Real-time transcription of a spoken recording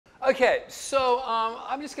Okay, so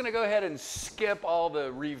I'm just going to go ahead and skip all the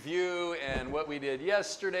review and what we did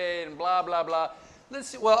yesterday and blah, blah, blah. Let's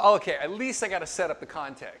see. Well, okay, at least I got to set up the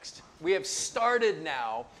context. We have started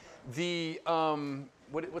now the,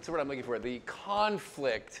 what's the word I'm looking for? The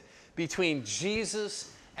conflict between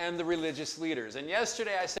Jesus and the religious leaders. And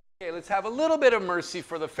yesterday I said, okay, let's have a little bit of mercy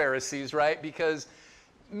for the Pharisees, right? Because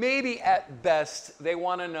maybe at best they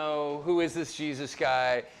want to know, who is this Jesus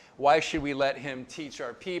guy? Why should we let him teach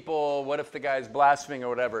our people? What if the guy's blaspheming or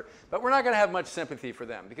whatever? But we're not going to have much sympathy for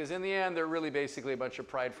them because in the end, they're really basically a bunch of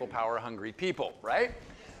prideful, power-hungry people, right?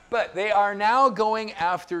 But they are now going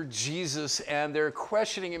after Jesus and they're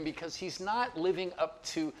questioning him because he's not living up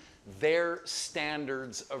to their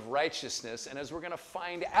standards of righteousness. And as we're going to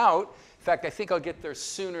find out, in fact, I think I'll get there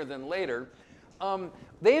sooner than later,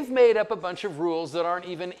 they've made up a bunch of rules that aren't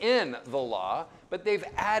even in the law, but they've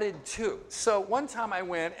added to. So one time I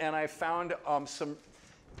went and I found some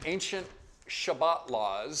ancient Shabbat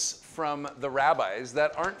laws from the rabbis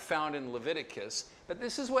that aren't found in Leviticus. But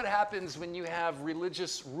this is what happens when you have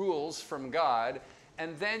religious rules from God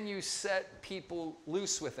and then you set people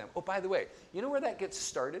loose with them. Oh, by the way, you know where that gets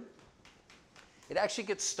started? It actually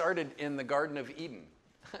gets started in the Garden of Eden.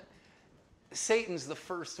 Satan's the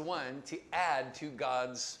first one to add to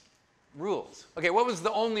God's rules. Okay, what was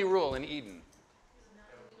the only rule in Eden?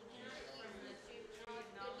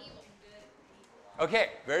 Okay,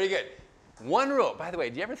 very good. One rule. By the way,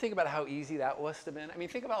 do you ever think about how easy that must have been? I mean,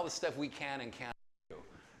 think about all the stuff we can and can't do,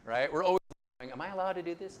 right? We're always going, am I allowed to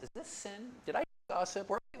do this? Is this sin? Did I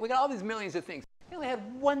gossip? We got all these millions of things. We only had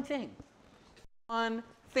one thing. One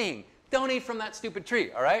thing. Don't eat from that stupid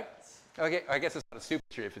tree, all right? Okay, I guess it's not a stupid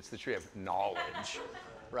tree if it's the tree of knowledge,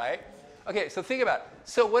 right? Okay, so think about it.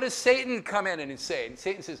 So what does Satan come in and say? And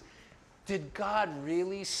Satan says, did God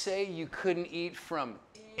really say you couldn't eat from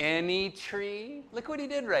any tree? Look what he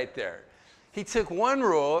did right there. He took one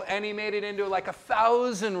rule and he made it into like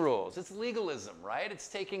 1,000 rules. It's legalism, right? It's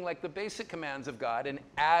taking like the basic commands of God and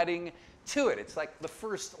adding to it. It's like the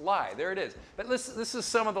first lie. There it is. But this is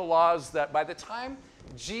some of the laws that by the time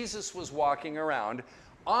Jesus was walking around,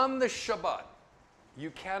 on the Shabbat,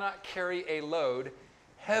 you cannot carry a load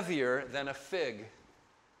heavier than a fig. Have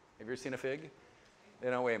you ever seen a fig?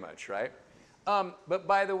 They don't weigh much, right? But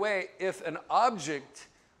by the way, if an object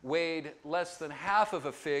weighed less than half of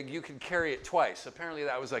a fig, you could carry it twice. Apparently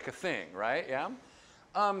that was like a thing, right? Yeah?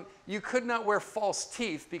 You could not wear false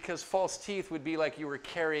teeth because false teeth would be like you were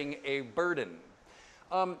carrying a burden.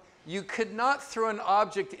 You could not throw an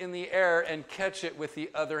object in the air and catch it with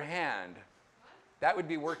the other hand. That would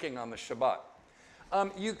be working on the Shabbat.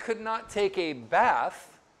 You could not take a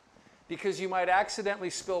bath because you might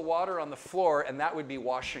accidentally spill water on the floor and that would be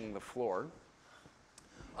washing the floor.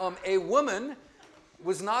 A woman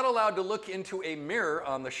was not allowed to look into a mirror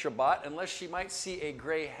on the Shabbat unless she might see a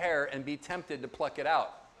gray hair and be tempted to pluck it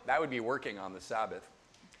out. That would be working on the Sabbath.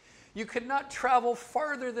 You could not travel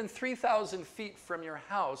farther than 3,000 feet from your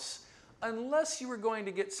house unless you were going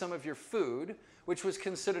to get some of your food, which was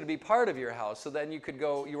considered to be part of your house. So then you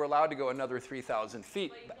were allowed to go another 3,000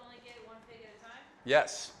 feet. But you can only get one fig at a time?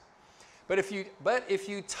 Yes. But if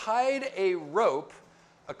you tied a rope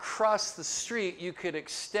across the street, you could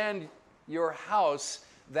extend your house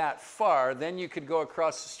that far, then you could go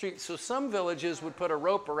across the street. So some villages would put a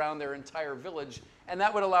rope around their entire village, and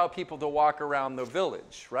that would allow people to walk around the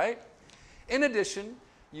village, right? In addition,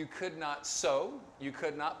 you could not sow, you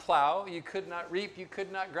could not plow, you could not reap, you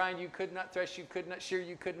could not grind, you could not thresh, you could not shear,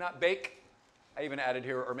 you could not bake. I even added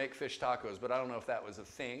here, or make fish tacos, but I don't know if that was a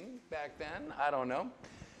thing back then. I don't know.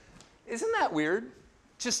 Isn't that weird?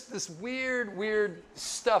 Just this weird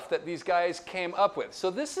stuff that these guys came up with.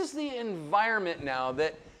 So this is the environment now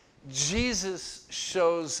that Jesus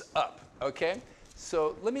shows up, okay?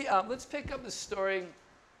 So let's pick up the story.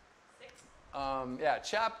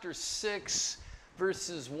 Chapter 6,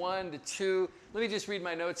 verses 1 to 2. Let me just read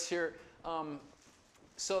my notes here.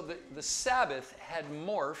 So the Sabbath had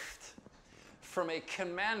morphed from a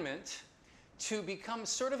commandment to become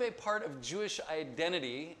sort of a part of Jewish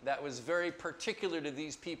identity that was very particular to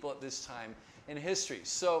these people at this time in history.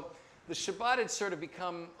 So the Shabbat had sort of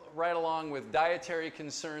become, right along with dietary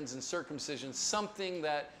concerns and circumcision, something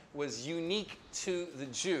that was unique to the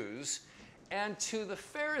Jews. And to the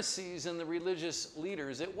Pharisees and the religious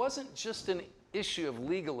leaders, it wasn't just an issue of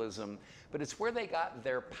legalism, but it's where they got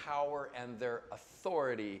their power and their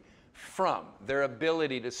authority from, their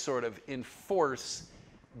ability to sort of enforce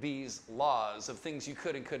these laws of things you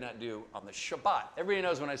could and could not do on the Shabbat. Everybody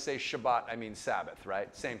knows when I say Shabbat, I mean Sabbath,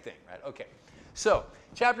 right? Same thing, right? Okay. So,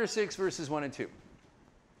 chapter 6, verses 1 and 2.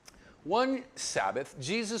 One Sabbath,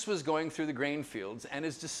 Jesus was going through the grain fields, and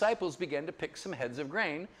his disciples began to pick some heads of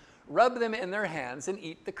grain, rub them in their hands, and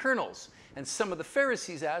eat the kernels. And some of the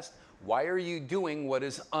Pharisees asked, "Why are you doing what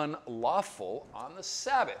is unlawful on the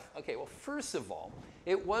Sabbath?" Okay, well, first of all,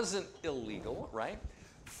 it wasn't illegal, right?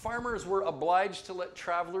 Farmers were obliged to let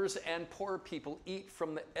travelers and poor people eat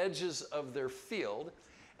from the edges of their field.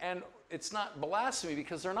 And it's not blasphemy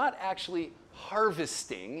because they're not actually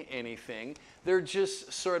harvesting anything. They're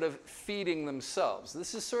just sort of feeding themselves.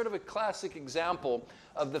 This is sort of a classic example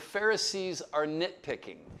of the Pharisees are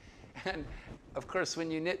nitpicking. And of course, when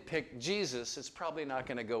you nitpick Jesus, it's probably not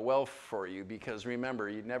going to go well for you because remember,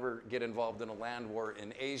 you'd never get involved in a land war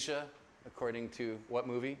in Asia, according to what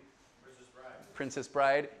movie? Princess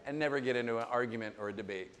Bride, and never get into an argument or a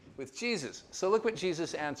debate with Jesus. So look what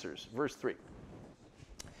Jesus answers, verse 3.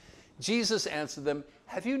 Jesus answered them,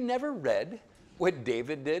 "Have you never read what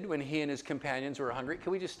David did when he and his companions were hungry?"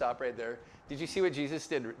 Can we just stop right there? Did you see what Jesus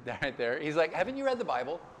did right there? He's like, "Haven't you read the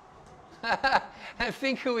Bible?" I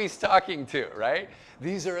think who he's talking to, right?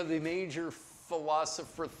 These are the major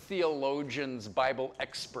philosopher, theologians, Bible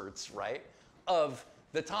experts, right, of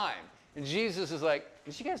the time. And Jesus is like,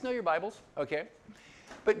 "Did you guys know your Bibles?" Okay.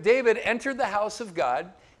 But David entered the house of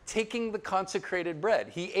God, taking the consecrated bread.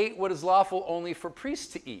 He ate what is lawful only for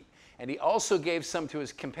priests to eat. And he also gave some to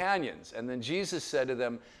his companions. And then Jesus said to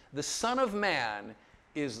them, "The Son of Man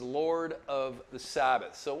is Lord of the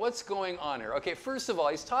Sabbath." So what's going on here? Okay, first of all,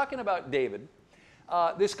 he's talking about David.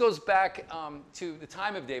 This goes back to the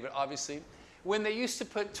time of David, obviously, when they used to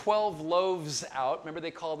put 12 loaves out. Remember, they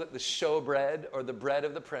called it the showbread or the bread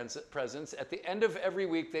of the presence. At the end of every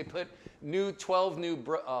week, they put 12 new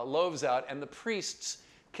loaves out, and the priests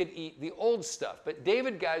could eat the old stuff. But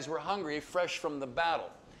David guys were hungry, fresh from the battle.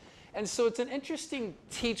 And so it's an interesting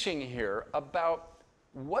teaching here about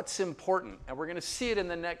what's important. And we're going to see it in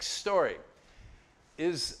the next story.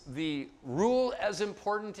 Is the rule as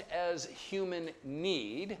important as human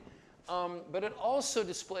need? But it also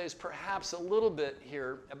displays perhaps a little bit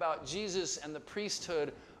here about Jesus and the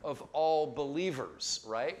priesthood of all believers,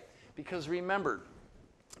 right? Because remember,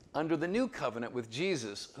 under the new covenant with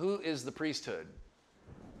Jesus, who is the priesthood?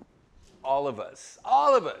 All of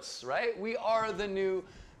us, right? We are the new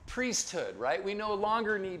priesthood, right? We no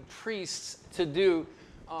longer need priests to do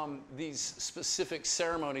these specific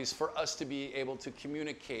ceremonies for us to be able to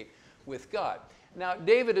communicate with God. Now,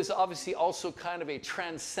 David is obviously also kind of a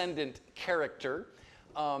transcendent character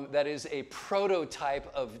that is a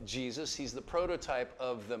prototype of Jesus. He's the prototype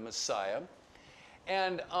of the Messiah.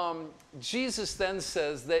 And Jesus then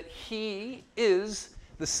says that he is,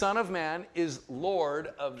 the Son of Man, is Lord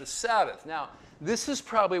of the Sabbath. Now, this is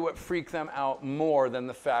probably what freaked them out more than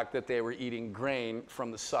the fact that they were eating grain from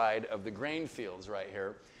the side of the grain fields right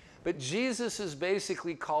here. But Jesus is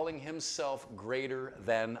basically calling himself greater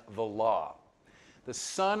than the law. The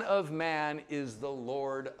Son of Man is the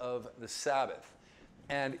Lord of the Sabbath.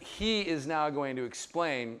 And he is now going to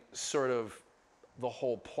explain sort of the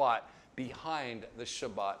whole plot behind the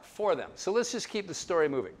Shabbat for them. So let's just keep the story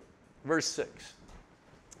moving. Verse 6.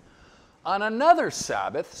 On another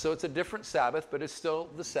Sabbath, so it's a different Sabbath, but it's still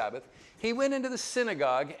the Sabbath, he went into the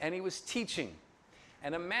synagogue and he was teaching.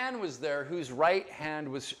 And a man was there whose right hand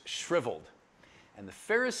was shriveled. And the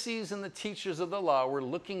Pharisees and the teachers of the law were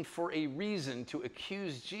looking for a reason to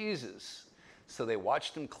accuse Jesus. So they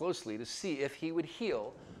watched him closely to see if he would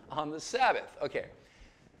heal on the Sabbath. Okay,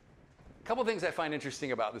 a couple things I find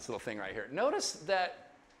interesting about this little thing right here. Notice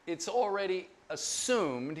that it's already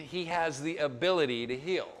assumed he has the ability to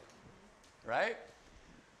heal. Right?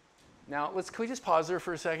 Now, can we just pause there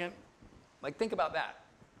for a second? Like, think about that.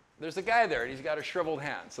 There's a guy there, and he's got a shriveled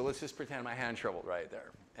hand. So let's just pretend my hand shriveled right there.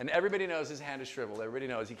 And everybody knows his hand is shriveled. Everybody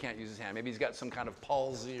knows he can't use his hand. Maybe he's got some kind of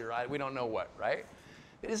palsy or we don't know what, right?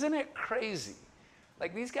 But isn't it crazy?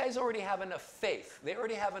 Like, these guys already have enough faith. They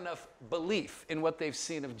already have enough belief in what they've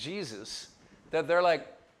seen of Jesus that they're like,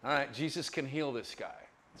 all right, Jesus can heal this guy.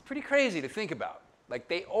 It's pretty crazy to think about. Like,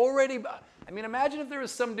 they already, I mean, imagine if there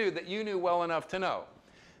was some dude that you knew well enough to know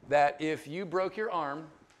that if you broke your arm,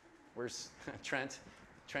 where's Trent?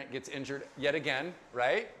 Trent gets injured yet again,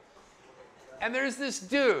 right? And there's this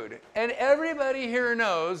dude, and everybody here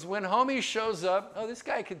knows when homie shows up, oh, this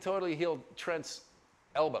guy could totally heal Trent's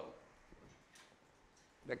elbow.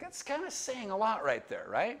 That's kind of saying a lot right there,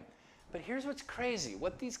 right? But here's what's crazy.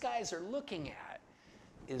 What these guys are looking at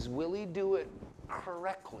is, will he do it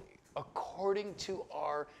correctly, according to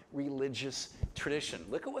our religious tradition?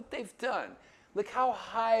 Look at what they've done. Look how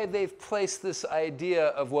high they've placed this idea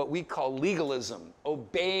of what we call legalism,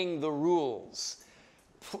 obeying the rules.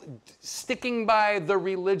 sticking by the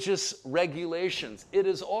religious regulations. It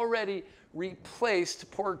has already replaced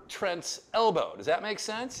poor Trent's elbow. Does that make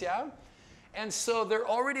sense? Yeah? And so they're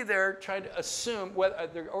already there trying to assume,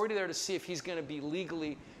 they're already there to see if he's going to be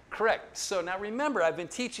legally correct. So now remember, I've been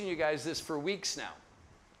teaching you guys this for weeks now.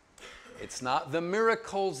 It's not the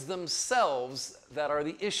miracles themselves that are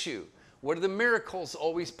the issue. What do the miracles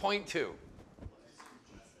always point to?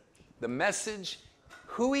 The message,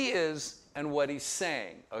 who he is, and what he's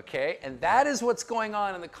saying, okay? And that is what's going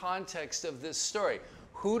on in the context of this story.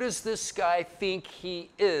 Who does this guy think he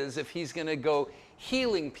is if he's going to go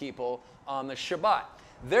healing people on the Shabbat?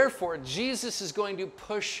 Therefore, Jesus is going to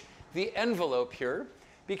push the envelope here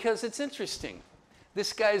because it's interesting.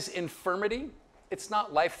 This guy's infirmity, it's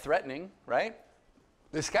not life-threatening, right?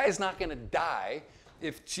 This guy's not going to die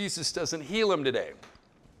if Jesus doesn't heal him today.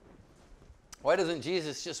 Why doesn't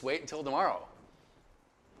Jesus just wait until tomorrow?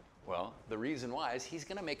 Well, the reason why is he's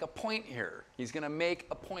going to make a point here. He's going to make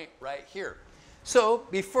a point right here. So,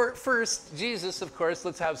 first, Jesus, of course,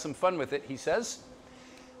 let's have some fun with it. He says,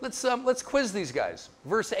 let's quiz these guys.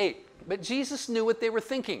 Verse 8, but Jesus knew what they were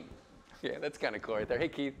thinking. Yeah, that's kind of cool right there. Hey,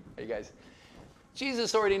 Keith. Hey, guys.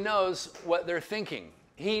 Jesus already knows what they're thinking.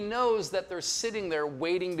 He knows that they're sitting there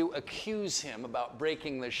waiting to accuse him about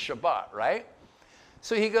breaking the Shabbat, right?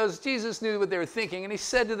 So he goes, Jesus knew what they were thinking, and he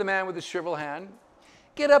said to the man with the shriveled hand,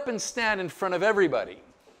 get up and stand in front of everybody.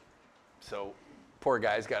 So poor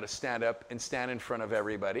guy's got to stand up and stand in front of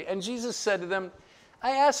everybody. And Jesus said to them,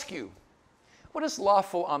 I ask you, what is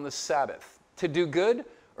lawful on the Sabbath? To do good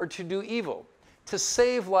or to do evil? To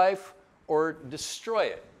save life or destroy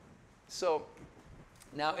it? So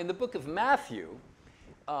now in the book of Matthew,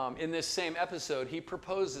 in this same episode, he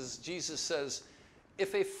proposes, Jesus says,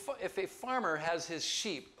 if a farmer has his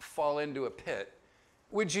sheep fall into a pit,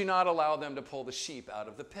 would you not allow them to pull the sheep out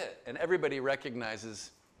of the pit? And everybody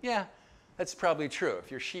recognizes, yeah, that's probably true.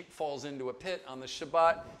 If your sheep falls into a pit on the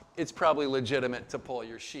Shabbat, it's probably legitimate to pull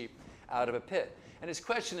your sheep out of a pit. And his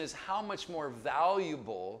question is, how much more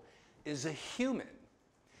valuable is a human?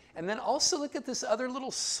 And then also look at this other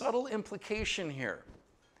little subtle implication here.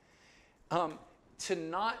 To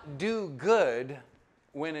not do good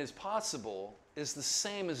when is possible is the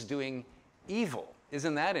same as doing evil.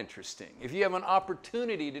 Isn't that interesting? If you have an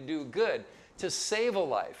opportunity to do good, to save a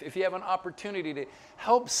life, if you have an opportunity to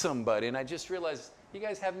help somebody, and I just realized you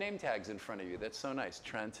guys have name tags in front of you. That's so nice.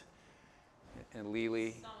 Trent and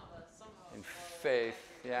Lily and Faith.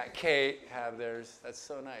 Yeah, Kate have theirs. That's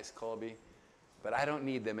so nice, Colby. But I don't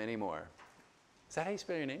need them anymore. Is that how you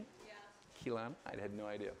spell your name? Yeah. Keelan? I had no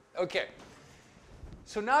idea. Okay.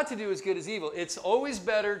 So not to do as good as evil. It's always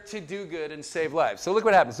better to do good and save lives. So look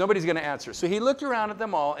what happens. Nobody's going to answer. So he looked around at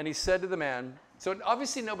them all and he said to the man, so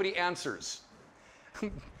obviously nobody answers,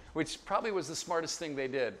 which probably was the smartest thing they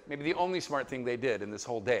did. Maybe the only smart thing they did in this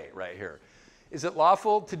whole day right here. Is it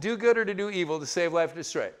lawful to do good or to do evil, to save life or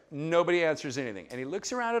destroy it? Nobody answers anything. And he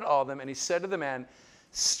looks around at all of them and he said to the man,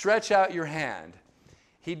 stretch out your hand.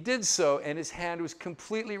 He did so and his hand was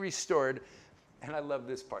completely restored. And I love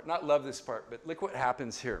this part. Not love this part, but look what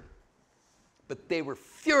happens here. But they were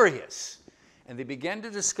furious, and they began to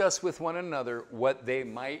discuss with one another what they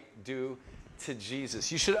might do to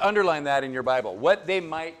Jesus. You should underline that in your Bible, what they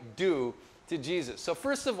might do to Jesus. So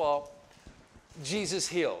first of all, Jesus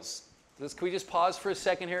heals. Can we just pause for a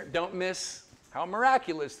second here? Don't miss how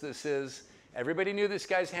miraculous this is. Everybody knew this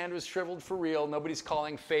guy's hand was shriveled for real. Nobody's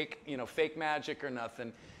calling fake magic or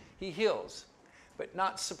nothing. He heals. But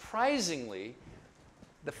not surprisingly,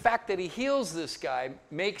 the fact that he heals this guy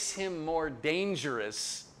makes him more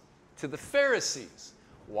dangerous to the Pharisees.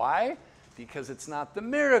 Why? Because it's not the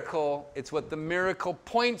miracle, it's what the miracle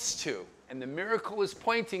points to. And the miracle is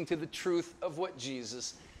pointing to the truth of what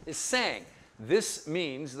Jesus is saying. This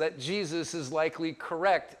means that Jesus is likely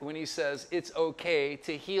correct when he says it's okay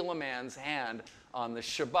to heal a man's hand on the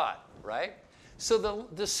Shabbat, right? So the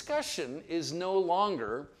discussion is no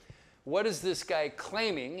longer what is this guy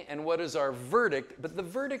claiming and what is our verdict, but the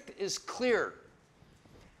verdict is clear.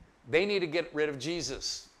 They need to get rid of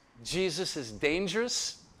Jesus. Jesus is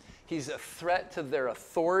dangerous. He's a threat to their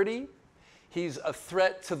authority. He's a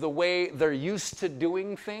threat to the way they're used to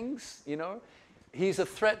doing things, He's a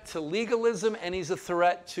threat to legalism, and he's a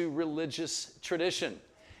threat to religious tradition.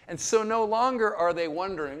 And so no longer are they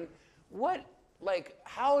wondering,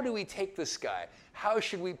 how do we take this guy? How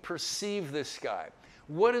should we perceive this guy?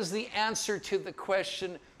 What is the answer to the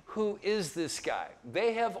question, who is this guy?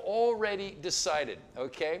 They have already decided,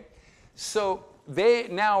 okay? So they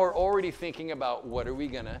now are already thinking about what are we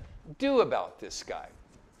going to do about this guy?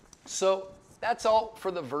 So that's all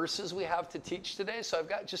for the verses we have to teach today. So I've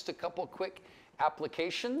got just a couple quick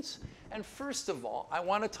applications. And first of all, I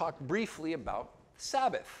want to talk briefly about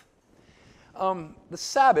Sabbath. The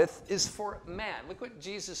Sabbath is for man. Look what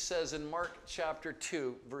Jesus says in Mark chapter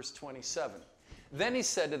 2, verse 27. Then he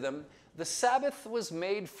said to them, the Sabbath was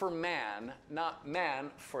made for man, not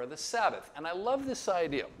man for the Sabbath. And I love this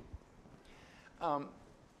idea.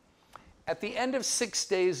 At the end of 6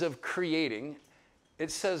 days of creating,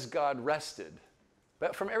 it says God rested.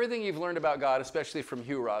 But from everything you've learned about God, especially from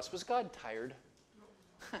Hugh Ross, was God tired?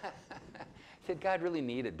 Did God really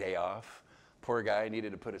need a day off? Poor guy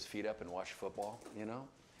needed to put his feet up and watch football, you know?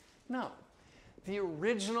 No. The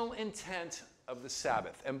original intent of the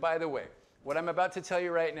Sabbath, and by the way, what I'm about to tell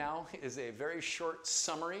you right now is a very short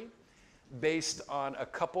summary based on a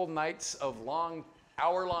couple nights of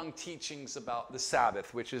hour-long teachings about the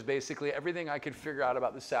Sabbath, which is basically everything I could figure out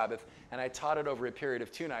about the Sabbath, and I taught it over a period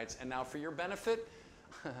of 2 nights, and now for your benefit,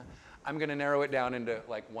 I'm going to narrow it down into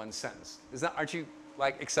like one sentence. Aren't you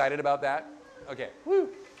like excited about that? Okay. Woo.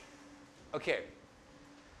 Okay.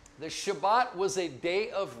 The Shabbat was a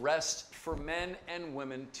day of rest for men and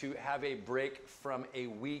women to have a break from a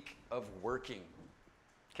week of working.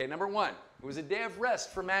 Okay, number one, it was a day of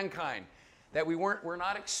rest for mankind, that we're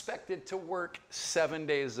not expected to work 7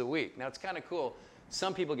 days a week. Now, it's kind of cool.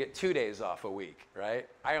 Some people get 2 days off a week, right?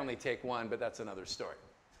 I only take 1, but that's another story.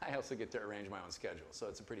 I also get to arrange my own schedule, so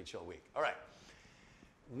it's a pretty chill week. All right.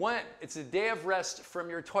 One, it's a day of rest from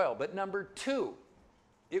your toil. But number 2,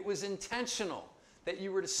 it was intentional that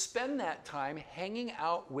you were to spend that time hanging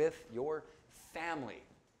out with your family.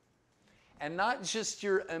 And not just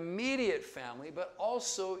your immediate family, but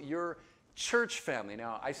also your church family.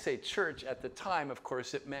 Now, I say church. At the time, of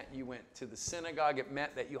course, it meant you went to the synagogue. It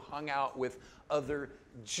meant that you hung out with other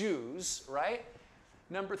Jews, right?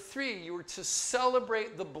 Number 3, you were to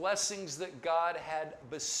celebrate the blessings that God had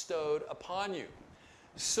bestowed upon you.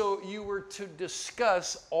 So you were to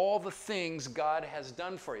discuss all the things God has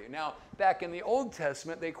done for you. Now, back in the Old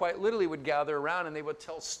Testament, they quite literally would gather around and they would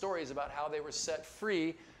tell stories about how they were set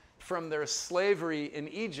free from their slavery in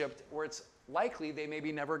Egypt, where it's likely they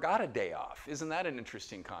maybe never got a day off. Isn't that an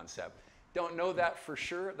interesting concept? Don't know that for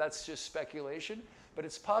sure. That's just speculation. But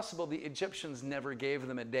it's possible the Egyptians never gave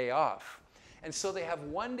them a day off. And so they have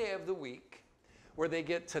 1 day of the week where they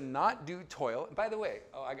get to not do toil. And by the way,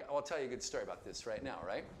 I'll tell you a good story about this right now,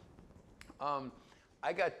 right? I don't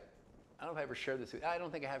know if I ever shared this with you. I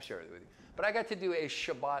don't think I have shared it with you. But I got to do a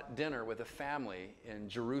Shabbat dinner with a family in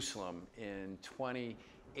Jerusalem in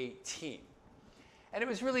 2018. And it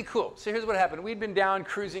was really cool. So here's what happened. We'd been down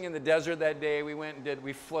cruising in the desert that day.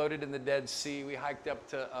 We floated in the Dead Sea. We hiked up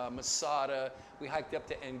to Masada. We hiked up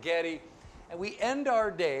to En-Gedi. And we end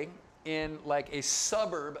our day in like a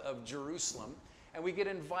suburb of Jerusalem. And we get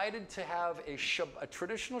invited to have a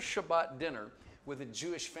traditional Shabbat dinner with a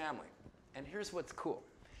Jewish family. And here's what's cool.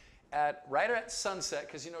 Right at sunset,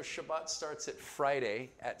 because you know Shabbat starts at Friday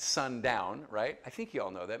at sundown, right? I think you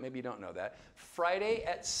all know that. Maybe you don't know that. Friday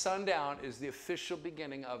at sundown is the official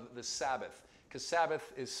beginning of the Sabbath, because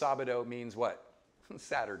Sabbath is Sabado means what?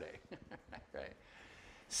 Saturday, right?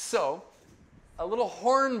 So a little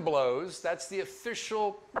horn blows. That's the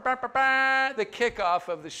official, the kickoff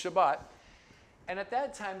of the Shabbat. And at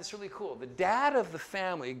that time, it's really cool. The dad of the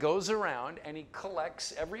family goes around and he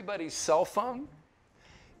collects everybody's cell phone,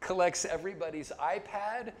 collects everybody's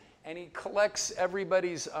iPad, and he collects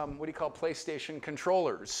everybody's, PlayStation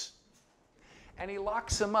controllers. And he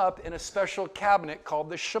locks them up in a special cabinet called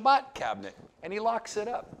the Shabbat cabinet. And he locks it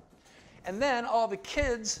up. And then all the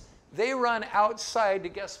kids, they run outside to,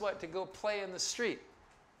 guess what, to go play in the street.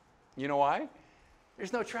 You know why?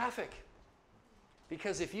 There's no traffic.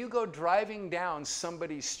 Because if you go driving down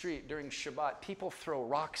somebody's street during Shabbat, people throw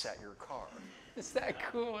rocks at your car. Is that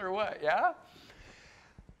cool or what? Yeah?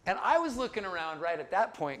 And I was looking around right at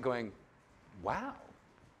that point going, wow,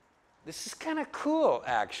 this is kind of cool,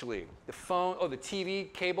 actually. The phone, the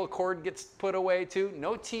TV cable cord gets put away too.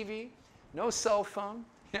 No TV, no cell phone,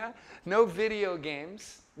 yeah? No video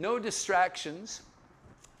games, no distractions.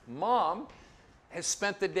 Mom has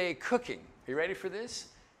spent the day cooking. Are you ready for this?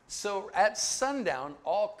 So at sundown,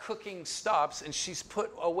 all cooking stops and she's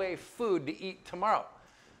put away food to eat tomorrow.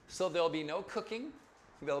 So there'll be no cooking,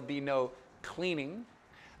 there'll be no cleaning,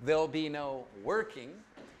 there'll be no working,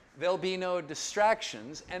 there'll be no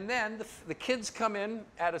distractions. And then the kids come in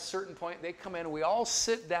at a certain point, they come in, we all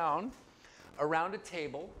sit down around a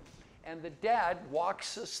table, and the dad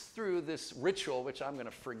walks us through this ritual, which I'm going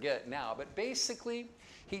to forget now. But basically,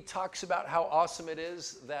 he talks about how awesome it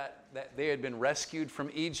is that they had been rescued from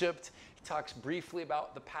Egypt. He talks briefly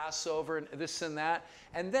about the Passover and this and that.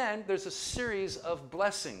 And then there's a series of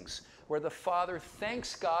blessings where the Father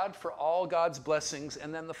thanks God for all God's blessings,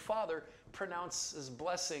 and then the Father pronounces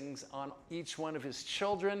blessings on each one of his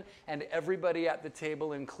children and everybody at the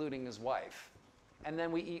table, including his wife. And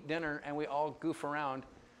then we eat dinner and we all goof around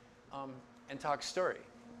and talk story.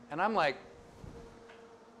 And I'm like,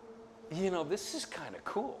 this is kind of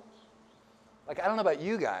cool. Like, I don't know about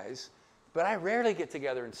you guys, but I rarely get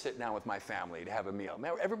together and sit down with my family to have a meal.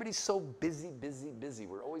 Man, everybody's so busy, busy, busy.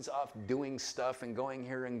 We're always off doing stuff and going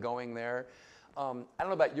here and going there. I don't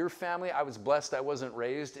know about your family. I was blessed I wasn't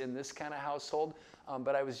raised in this kind of household,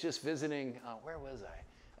 but I was just visiting, where was I?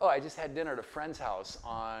 Oh, I just had dinner at a friend's house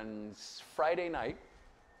on Friday night.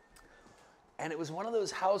 And it was one of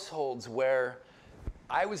those households where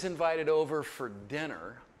I was invited over for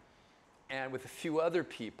dinner and with a few other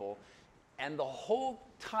people. And the whole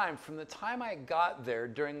time, from the time I got there,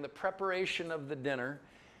 during the preparation of the dinner,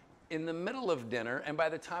 in the middle of dinner, and by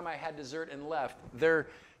the time I had dessert and left, their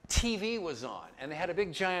TV was on. And they had a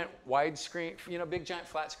big giant widescreen, big giant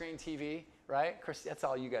flat screen TV, right? Of course, that's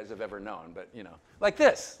all you guys have ever known, but like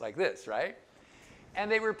this, right?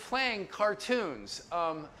 And they were playing cartoons,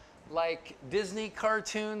 like Disney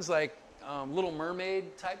cartoons, like Little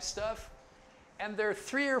Mermaid type stuff. And there are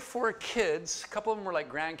 3 or 4 kids, a couple of them were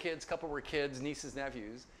like grandkids, a couple were kids, nieces,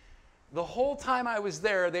 nephews. The whole time I was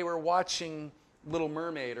there, they were watching Little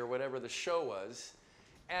Mermaid or whatever the show was.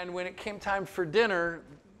 And when it came time for dinner,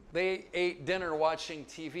 they ate dinner watching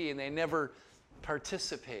TV and they never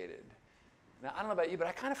participated. Now, I don't know about you, but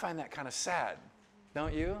I kind of find that kind of sad,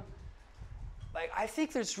 don't you? Like, I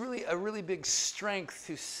think there's really a really big strength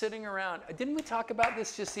to sitting around. Didn't we talk about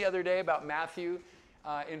this just the other day about Matthew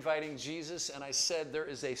inviting Jesus? And I said there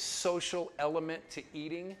is a social element to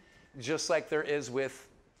eating, just like there is with,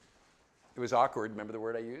 it was awkward, remember the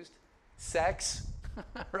word I used? Sex,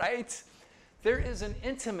 right? There is an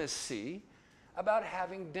intimacy about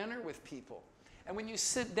having dinner with people. And when you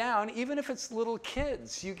sit down, even if it's little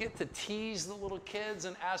kids, you get to tease the little kids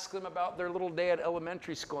and ask them about their little day at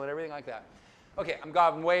elementary school and everything like that. Okay, I'm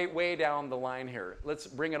going way, way down the line here. Let's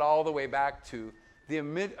bring it all the way back to the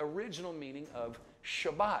original meaning of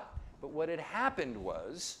Shabbat. But what had happened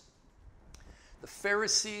was the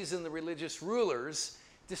Pharisees and the religious rulers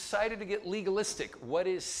decided to get legalistic. What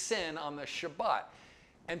is sin on the Shabbat?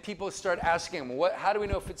 And people start asking them, how do we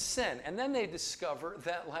know if it's sin? And then they discover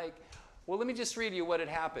that, well, let me just read you what had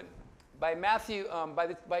happened. By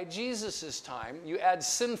by Jesus' time, you add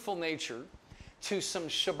sinful nature to some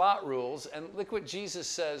Shabbat rules. And look what Jesus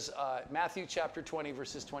says, Matthew chapter 20,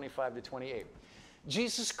 verses 25 to 28.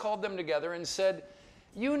 Jesus called them together and said,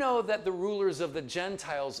 "You know that the rulers of the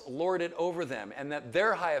Gentiles lord it over them, and that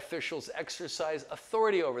their high officials exercise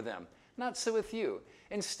authority over them. Not so with you.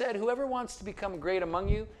 Instead, whoever wants to become great among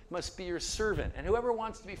you must be your servant, and whoever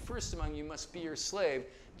wants to be first among you must be your slave,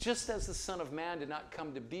 just as the Son of Man did not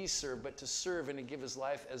come to be served, but to serve and to give his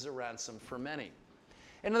life as a ransom for many."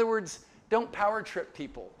 In other words, don't power trip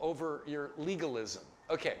people over your legalism.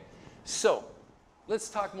 Okay, so let's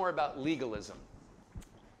talk more about legalism.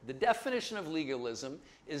 The definition of legalism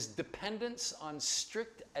is dependence on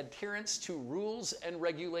strict adherence to rules and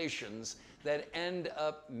regulations that end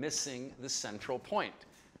up missing the central point.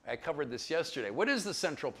 I covered this yesterday. What is the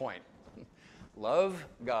central point? Love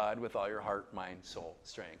God with all your heart, mind, soul,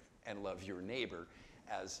 strength, and love your neighbor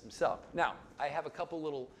as himself. Now, I have a couple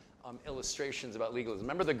little illustrations about legalism.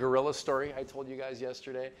 Remember the gorilla story I told you guys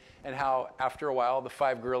yesterday? And how after a while, the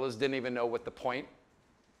 5 gorillas didn't even know what the point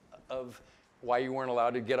of why you weren't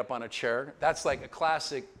allowed to get up on a chair. That's like a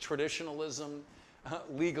classic traditionalism,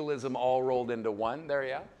 legalism all rolled into one. There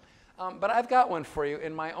you are. But I've got one for you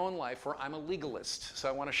in my own life where I'm a legalist. So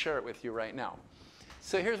I want to share it with you right now.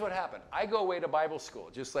 So here's what happened. I go away to Bible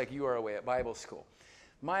school, just like you are away at Bible school.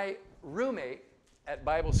 My roommate at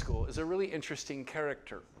Bible school is a really interesting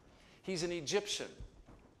character. He's an Egyptian.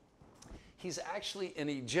 He's actually an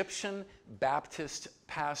Egyptian Baptist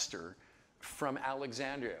pastor from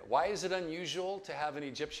Alexandria. Why is it unusual to have an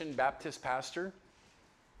Egyptian Baptist pastor?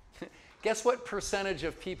 Guess what percentage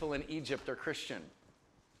of people in Egypt are Christian?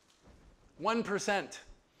 1%.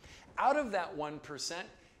 Out of that 1%,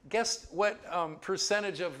 guess what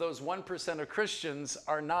percentage of those 1% of Christians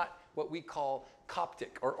are not what we call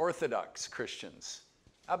Coptic or Orthodox Christians?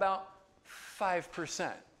 About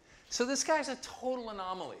 5%. So this guy's a total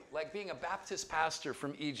anomaly. Like being a Baptist pastor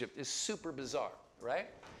from Egypt is super bizarre, right?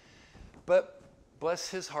 But bless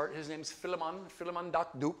his heart, his name's Philemon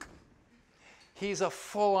Dakduk. He's a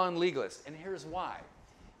full-on legalist, and here's why.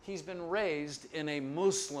 He's been raised in a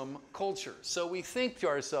Muslim culture. So we think to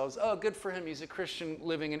ourselves, oh, good for him, he's a Christian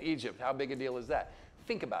living in Egypt. How big a deal is that?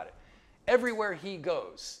 Think about it. Everywhere he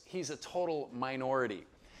goes, he's a total minority.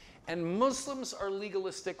 And Muslims are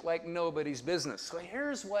legalistic like nobody's business. So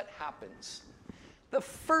here's what happens. The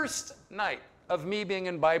first night of me being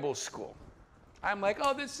in Bible school, I'm like,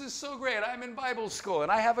 oh, this is so great. I'm in Bible school,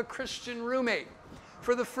 and I have a Christian roommate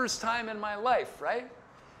for the first time in my life, right?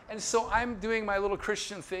 And so I'm doing my little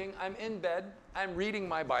Christian thing. I'm in bed. I'm reading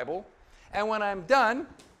my Bible. And when I'm done,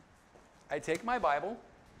 I take my Bible,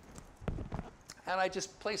 and I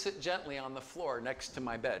just place it gently on the floor next to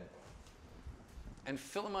my bed. And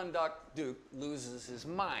Philemon Duke loses his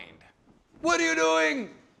mind. What are you doing?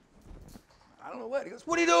 I don't know what. He goes,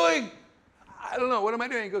 what are you doing? I don't know. What am I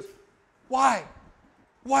doing? He goes, why?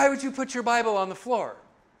 Why would you put your Bible on the floor?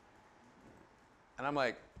 And I'm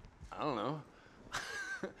like, I don't know.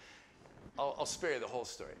 I'll spare you the whole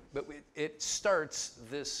story. But it starts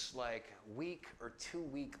this like week or 2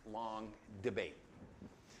 week long debate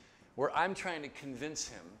where I'm trying to convince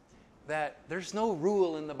him that there's no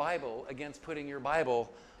rule in the Bible against putting your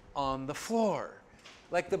Bible on the floor.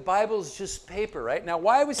 Like the Bible's just paper, right? Now,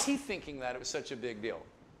 why was he thinking that it was such a big deal?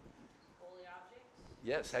 Holy objects?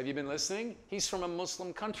 Yes, have you been listening? He's from a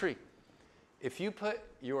Muslim country. If you put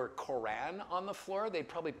your Quran on the floor, they'd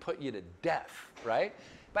probably put you to death, right?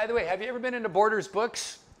 By the way, have you ever been into Borders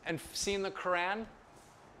books and seen the Quran?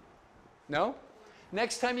 No?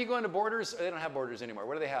 Next time you go into Borders, they don't have Borders anymore.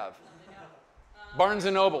 What do they have? Barnes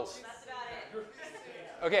and Nobles. That's about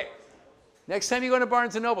it. Okay. Next time you go into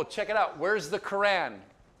Barnes and Noble, check it out. Where's the Quran?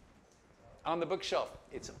 On the bookshelf.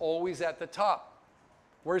 It's always at the top.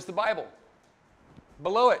 Where's the Bible?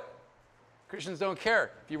 Below it. Christians don't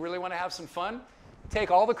care. If you really want to have some fun, take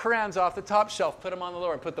all the Qurans off the top shelf, put them on the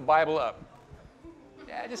lower, and put the Bible up.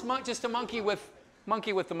 Yeah, just a monkey with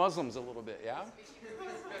the Muslims a little bit, yeah?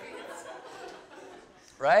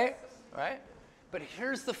 Right? Right? But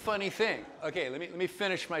here's the funny thing. Okay, let me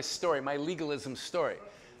finish my story, my legalism story.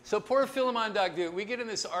 So poor Philemon Duke, we get in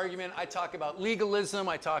this argument. I talk about legalism.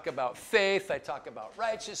 I talk about faith. I talk about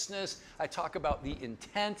righteousness. I talk about the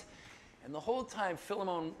intent. And the whole time,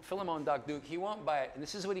 Philemon Duke, he won't buy it. And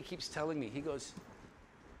this is what he keeps telling me. He goes,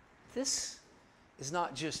 this is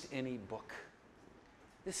not just any book.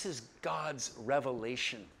 This is God's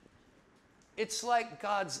revelation. It's like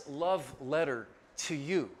God's love letter to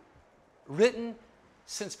you, written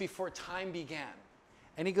since before time began.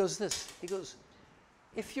 And he goes this, he goes,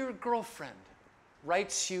 if your girlfriend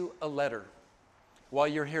writes you a letter while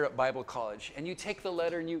you're here at Bible college, and you take the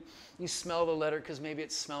letter and you smell the letter because maybe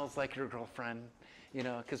it smells like your girlfriend, you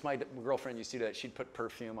know, because my girlfriend used to do that. She'd put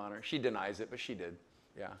perfume on her. She denies it, but she did,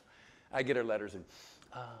 yeah. I get her letters and,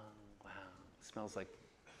 oh, wow, it smells like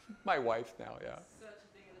my wife now, yeah. Such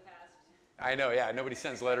a thing of the past. I know, yeah, nobody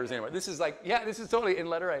sends letters anymore. This is like, yeah, this is totally in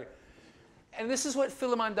letter A. And this is what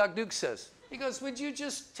Philemon Duke says. He goes, would you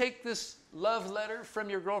just take this love letter from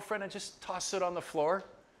your girlfriend and just toss it on the floor?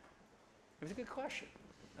 It was a good question.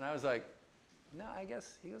 And I was like, no, I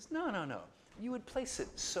guess. He goes, no. You would place it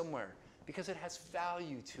somewhere because it has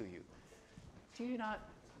value to you. Do you not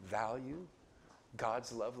value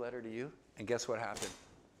God's love letter to you? And guess what happened?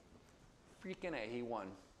 Freaking A, he won.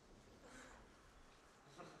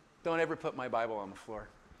 Don't ever put my Bible on the floor.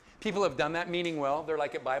 People have done that, meaning well. They're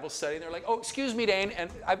like at Bible study, and they're like, oh, excuse me, Dain.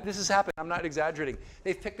 And this has happened. I'm not exaggerating.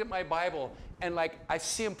 They've picked up my Bible, and like I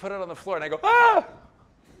see them put it on the floor, and I go, ah!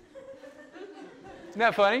 Isn't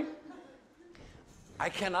that funny? I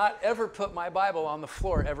cannot ever put my Bible on the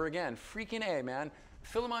floor ever again. Freaking A, man.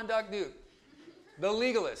 Philemon Duke, the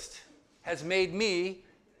legalist, has made me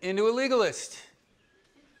into a legalist.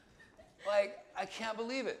 Like, I can't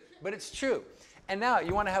believe it, but it's true. And now,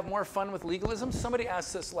 you want to have more fun with legalism? Somebody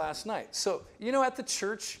asked this last night. So, you know, at the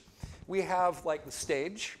church, we have like the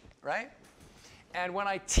stage, right? And when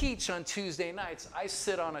I teach on Tuesday nights, I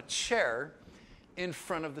sit on a chair in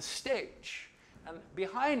front of the stage. And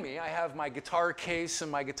behind me, I have my guitar case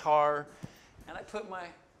and my guitar, and I put my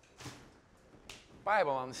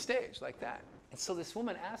Bible on the stage like that. And so this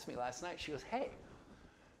woman asked me last night, she goes, hey,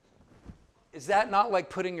 is that not like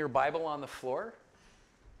putting your Bible on the floor?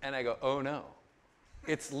 And I go, oh no.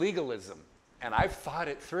 It's legalism, and I've thought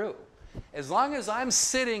it through. As long as I'm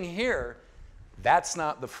sitting here, that's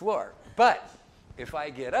not the floor. But if I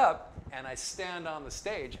get up and I stand on the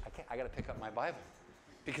stage, I got to pick up my Bible,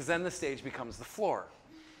 because then the stage becomes the floor.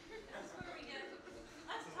 That's where we get,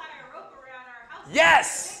 let's tie a rope around our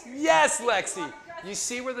house. Yes, Lexi. You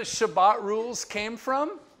see where the Shabbat rules came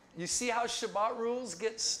from? You see how Shabbat rules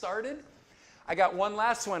get started? I got one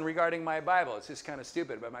last one regarding my Bible. It's just kind of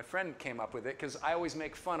stupid, but my friend came up with it because I always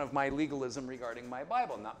make fun of my legalism regarding my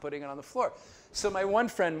Bible, not putting it on the floor. So my one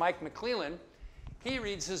friend, Mike McClellan, he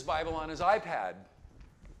reads his Bible on his iPad.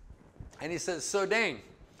 And he says, so Dain,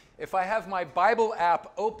 If I have my Bible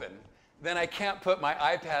app open, then I can't put my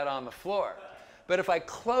iPad on the floor. But if I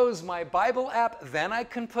close my Bible app, then I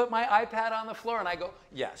can put my iPad on the floor. And I go,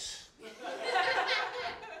 yes.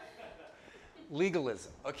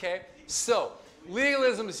 Legalism, okay? So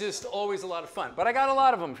legalism is just always a lot of fun. But I got a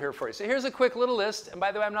lot of them here for you. So here's a quick little list. And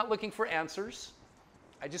by the way, I'm not looking for answers.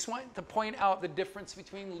 I just want to point out the difference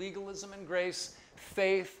between legalism and grace,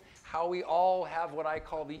 faith, how we all have what I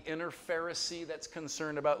call the inner Pharisee that's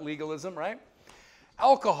concerned about legalism, right?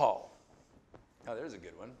 Alcohol. Oh, there's a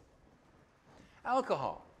good one.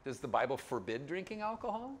 Alcohol. Does the Bible forbid drinking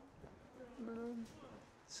alcohol?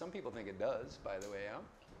 Some people think it does, by the way. Yeah?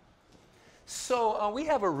 So we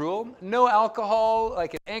have a rule, no alcohol,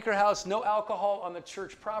 like an Anchor House, no alcohol on the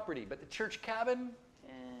church property. But the church cabin,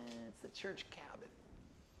 it's the church cabin.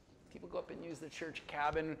 People go up and use the church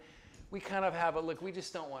cabin. We kind of have a look, we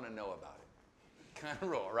just don't want to know about it. Kind of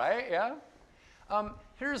rule, right? Yeah?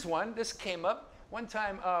 Here's one. This came up. One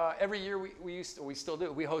time, every year we still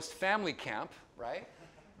do, we host family camp, right?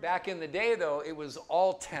 Back in the day, though, it was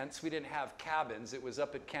all tents. We didn't have cabins. It was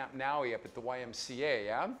up at Camp Nowie, up at the YMCA,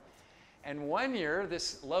 yeah? And one year,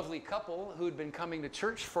 this lovely couple who'd been coming to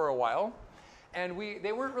church for a while, and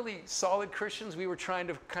they weren't really solid Christians. We were trying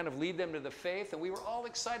to kind of lead them to the faith, and we were all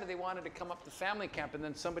excited. They wanted to come up to family camp, and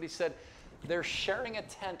then somebody said, they're sharing a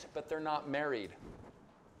tent, but they're not married.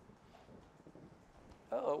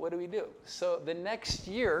 Oh, what do we do? So the next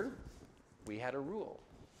year, we had a rule.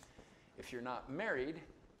 If you're not married,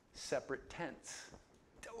 separate tents.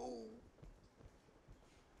 Oh.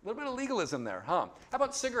 A little bit of legalism there, huh? How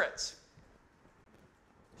about cigarettes?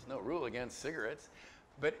 There's no rule against cigarettes,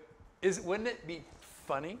 but wouldn't it be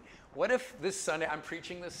funny? What if this Sunday, I'm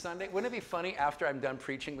preaching this Sunday, wouldn't it be funny after I'm done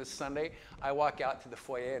preaching this Sunday, I walk out to the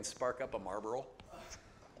foyer and spark up a Marlboro?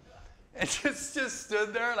 And just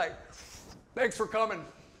stood there like, thanks for coming.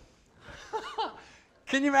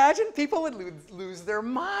 Can you imagine? People would lose their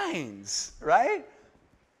minds, right?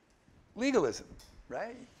 Legalism,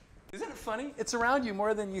 right? Isn't it funny? It's around you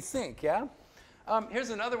more than you think, yeah? Here's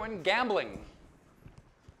another one, gambling.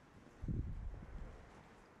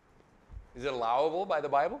 Is it allowable by the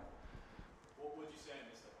Bible? What would you say I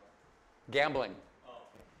missed that part? Gambling. Oh.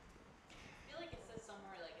 I feel like it says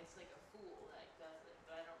somewhere like it's like a fool that does it,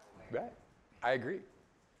 but I don't know where. Right. I agree.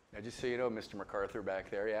 Now, just so you know, Mr. MacArthur back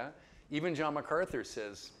there, yeah? Even John MacArthur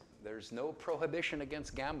says there's no prohibition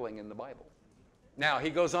against gambling in the Bible. Now, he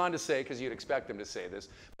goes on to say, because you'd expect him to say this,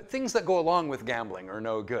 but things that go along with gambling are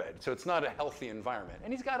no good. So it's not a healthy environment.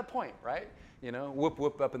 And he's got a point, right? You know, whoop,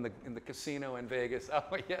 whoop up in the casino in Vegas. Oh,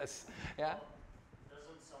 yes. Yeah?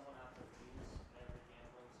 Doesn't someone have to lose every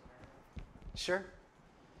gambling scenario? Sure.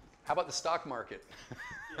 How about the stock market?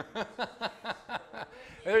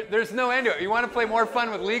 There's no end to it. You want to play more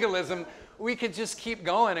fun with legalism, we could just keep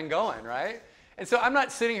going and going, right? And so I'm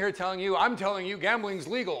not sitting here telling you, I'm telling you gambling's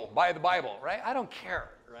legal by the Bible, right? I don't care,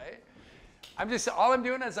 right? All I'm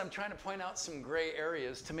doing is I'm trying to point out some gray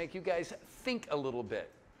areas to make you guys think a little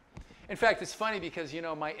bit. In fact, it's funny because, you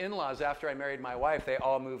know, my in-laws, after I married my wife, they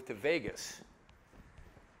all moved to Vegas.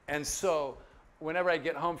 And so whenever I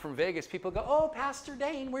get home from Vegas, people go, oh, Pastor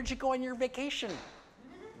Dain, where'd you go on your vacation?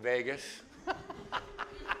 Vegas.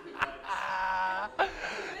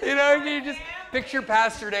 You know, you just picture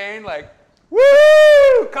Pastor Dain like,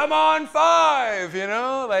 woo, come on 5, you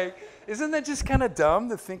know? Like, isn't that just kind of dumb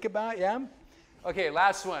to think about, yeah? Okay,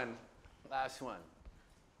 last one.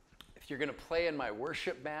 If you're going to play in my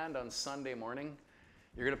worship band on Sunday morning,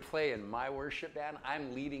 you're going to play in my worship band,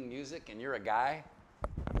 I'm leading music, and you're a guy,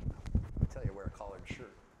 I'll tell you, wear a collared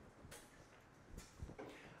shirt.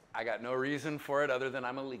 I got no reason for it other than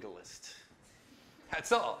I'm a legalist.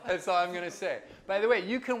 That's all I'm going to say. By the way,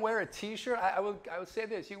 you can wear a T-shirt. I would say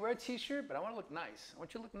this. You wear a T-shirt, but I want to look nice. I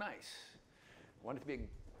want you to look nice. I want it to be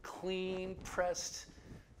clean, pressed,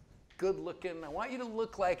 good looking. I want you to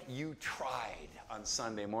look like you tried on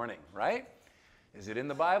Sunday morning, right? Is it in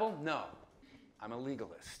the Bible? No. I'm a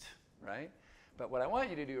legalist, right? But what I want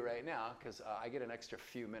you to do right now, because I get an extra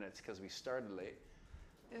few minutes because we started late,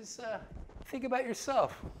 is think about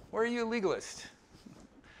yourself. Where are you a legalist?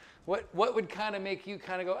 What would kind of make you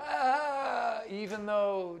kind of go, even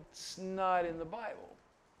though it's not in the Bible?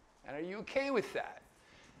 And are you okay with that?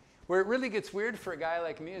 Where it really gets weird for a guy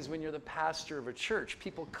like me is when you're the pastor of a church.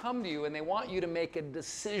 People come to you and they want you to make a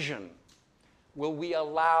decision. Will we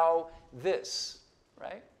allow this,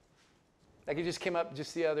 right? Like it just came up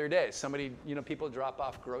just the other day. Somebody, you know, people drop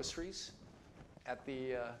off groceries at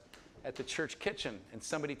the church kitchen, and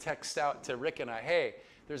somebody texts out to Rick and I, hey,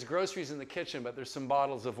 there's groceries in the kitchen, but there's some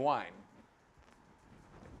bottles of wine.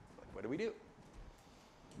 Like, what do we do?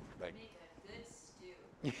 Like, Make a good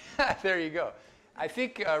stew. Yeah, there you go. I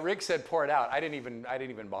think Rick said pour it out. I didn't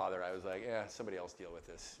even bother. I was like, yeah, somebody else deal with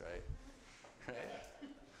this, right?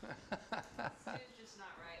 It's just not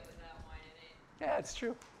right without wine in it. Yeah, it's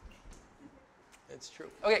true. It's true.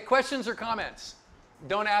 Okay, questions or comments?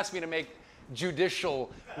 Don't ask me to make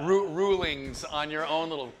judicial rulings on your own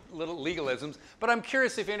little legalisms, but I'm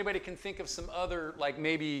curious if anybody can think of some other, like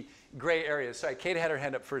maybe gray areas. Sorry, Kate had her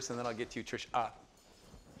hand up first, and then I'll get to you, Trish.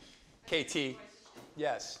 KT.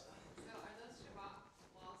 Yes. So are those Shabbat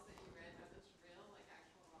laws that you read, are those real, like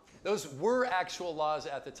actual laws? Those were actual laws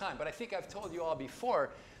at the time, but I think I've told you all before,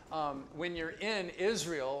 when you're in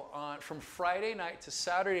Israel from Friday night to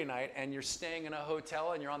Saturday night and you're staying in a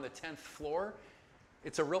hotel and you're on the 10th floor,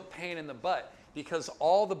 it's a real pain in the butt because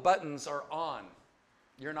all the buttons are on.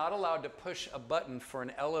 You're not allowed to push a button for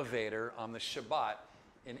an elevator on the Shabbat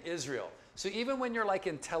in Israel. So even when you're like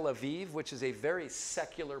in Tel Aviv, which is a very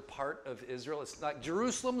secular part of Israel, it's not,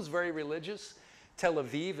 Jerusalem's very religious. Tel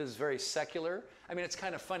Aviv is very secular. I mean, it's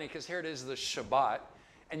kind of funny because here it is the Shabbat,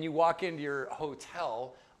 and you walk into your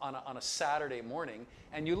hotel on a Saturday morning,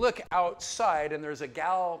 and you look outside, and there's a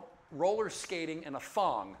gal roller skating in a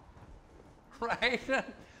thong, right?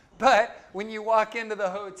 But when you walk into the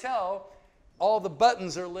hotel, all the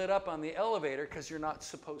buttons are lit up on the elevator because you're not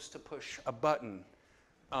supposed to push a button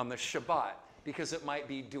on the Shabbat because it might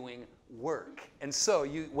be doing work. And so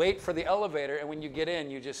you wait for the elevator, and when you get in,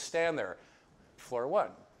 you just stand there. Floor 1,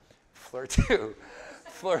 floor 2,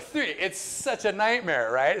 floor 3. It's such a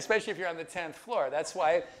nightmare, right? Especially if you're on the 10th floor. That's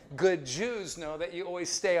why good Jews know that you always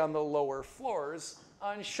stay on the lower floors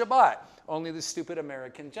on Shabbat. Only the stupid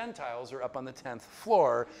American Gentiles are up on the 10th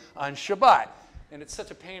floor on Shabbat. And it's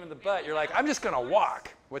such a pain in the butt. You're like, I'm just going to walk.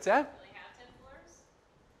 What's that? Really have 10 floors?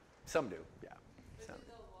 Some do, yeah. But Some. did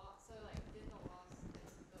the law, so like, did the laws that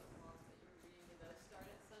you were reading, did those start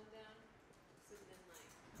at sundown? So then like.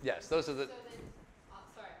 Yes, those are the. So then,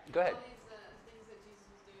 sorry. Go ahead. All these things that Jesus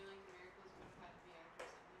was doing, like the miracles, would have had to be after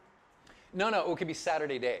sundown? No, it could be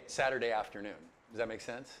Saturday afternoon. Does that make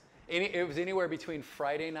sense? It was anywhere between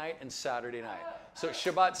Friday night and Saturday night. So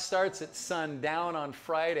Shabbat starts at sundown on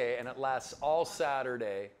Friday and it lasts all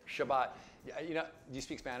Saturday. Shabbat, you know, do you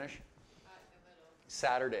speak Spanish?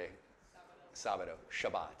 Saturday, Sabado,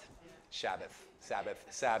 Shabbat, Sabbath,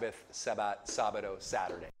 Sabbath, Sabado,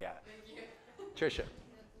 Saturday. Yeah. Thank you. Tricia.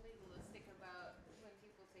 Legalistic about when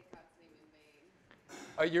people take God's name in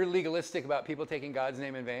vain. Oh, you're legalistic about people taking God's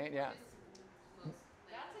name in vain? Yeah.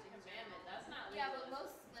 That's a commandment. That's not legal. Yeah, but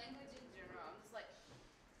most language in general, I'm just like,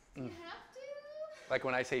 you have to? Like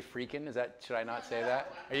when I say freaking, should I not say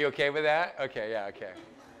that? Are you okay with that? Okay, yeah, okay.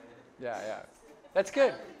 Yeah. That's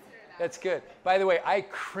good. That's good. By the way, I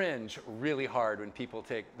cringe really hard when people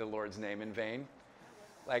take the Lord's name in vain.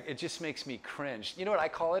 Like, it just makes me cringe. You know what I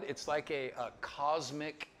call it? It's like a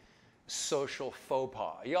cosmic social faux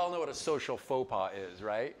pas. You all know what a social faux pas is,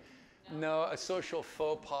 right? No, a social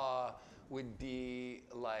faux pas would be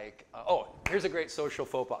like, here's a great social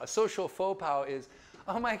faux pas. A social faux pas is,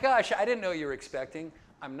 oh my gosh, I didn't know you were expecting.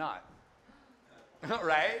 I'm not.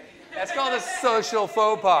 Right? That's called a social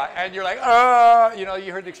faux pas. And you're like,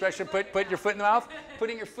 you heard the expression, put your foot in the mouth?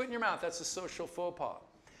 Putting your foot in your mouth, that's a social faux pas.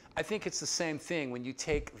 I think it's the same thing when you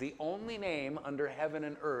take the only name under heaven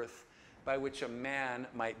and earth by which a man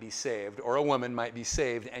might be saved or a woman might be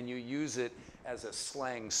saved and you use it as a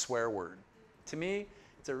slang swear word. To me,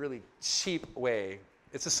 it's a really cheap way.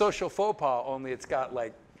 It's a social faux pas, only it's got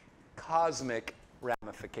like cosmic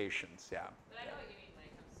ramifications. Yeah. But I know what you mean when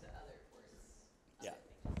it comes to other words. Yeah.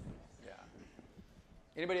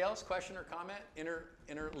 Yeah. Anybody else? Question or comment? Inner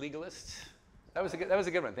legalist? That was a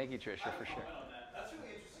good one. Thank you, Tricia, for sure. On that. That's a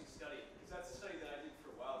really interesting study because that's a study that I did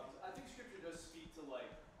for a while. Because I think Scripture does speak to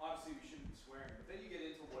obviously we shouldn't be swearing, but then you get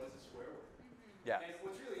into what is a swear word. Yeah. And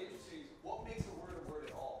what's really interesting is what makes a word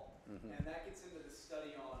at all, and that gets into the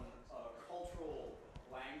study on cultural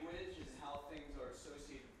language and how things are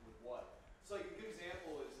associated with what. So a good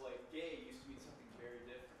example is gay used to mean something very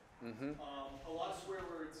different. A lot of swear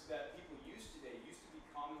words that people use today used to be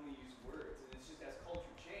commonly used words, and it's just as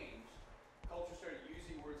culture changed, culture started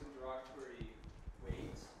using words in derogatory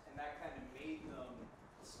ways, and that kind of made them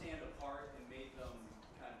stand apart and made them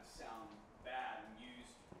kind of sound bad and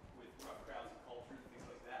used with rough crowds of culture and things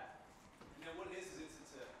like that. And then what it is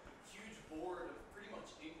it's a huge board of pretty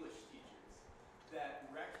much English teachers that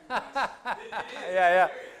recognize it is. Yeah.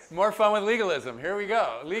 More fun with legalism. Here we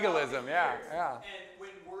go. Legalism, yeah. And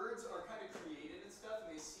when words are kind of created and stuff,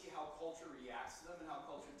 and they see how culture reacts to them and how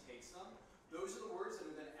culture takes them, those are the words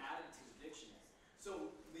that are then added to the dictionary.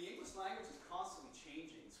 So the English language is constantly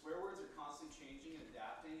changing. Swear words are constantly changing and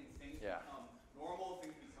adapting, and things become normal,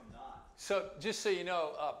 things become not. So just so you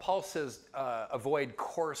know, Paul says avoid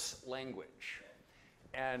coarse language.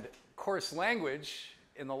 And coarse language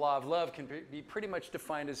in the law of love can be pretty much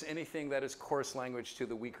defined as anything that is coarse language to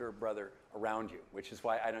the weaker brother around you, which is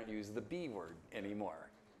why I don't use the B word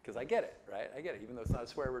anymore. Because I get it, right? I get it, even though it's not a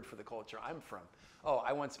swear word for the culture I'm from. Oh,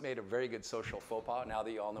 I once made a very good social faux pas, now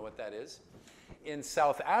that you all know what that is. In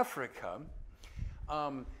South Africa,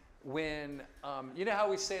 when, you know how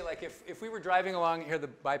we say, like, if we were driving along here the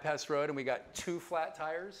bypass road and we got 2 flat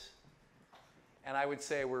tires, and I would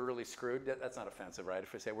say we're really screwed. That's not offensive, right?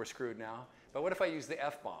 If I say we're screwed now. But what if I use the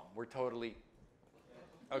F-bomb? We're totally,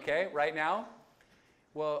 okay, right now?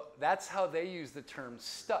 Well, that's how they use the term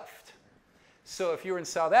stuffed. So if you were in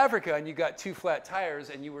South Africa and you got 2 flat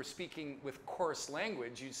tires and you were speaking with coarse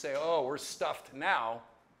language, you'd say, oh, we're stuffed now,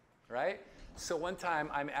 right? So one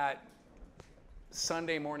time I'm at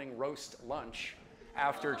Sunday morning roast lunch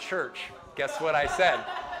after church. Guess what I said?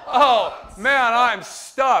 Oh, man, I'm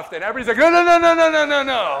stuffed. And everybody's like, no, no, no, no, no, no, no,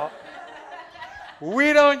 no.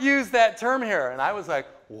 We don't use that term here. And I was like,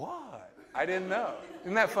 what? I didn't know.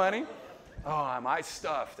 Isn't that funny? Oh, am I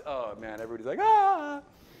stuffed? Oh, man, everybody's like, ah.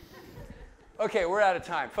 Okay, we're out of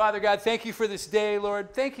time. Father God, thank you for this day,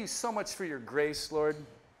 Lord. Thank you so much for your grace, Lord.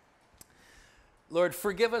 Lord,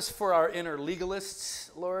 forgive us for our inner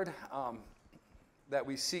legalists, Lord, that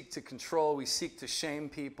we seek to control, we seek to shame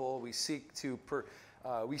people, we seek to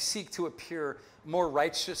appear more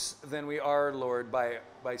righteous than we are, Lord, by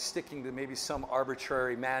sticking to maybe some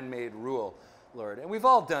arbitrary man-made rule, Lord. And we've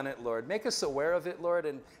all done it, Lord. Make us aware of it, Lord,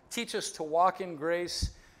 and teach us to walk in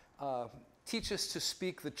grace. Teach us to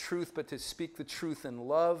speak the truth, but to speak the truth in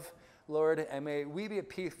love, Lord. And may we be a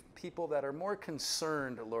people that are more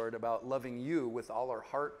concerned, Lord, about loving you with all our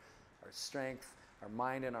heart, our strength, our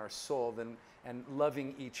mind, and our soul, and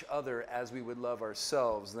loving each other as we would love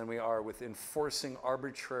ourselves than we are with enforcing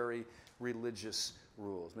arbitrary religious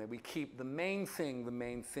rules. May we keep the main thing,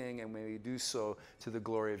 and may we do so to the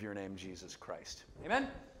glory of your name, Jesus Christ. Amen?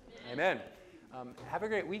 Amen. Have a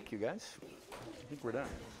great week, you guys. I think we're done.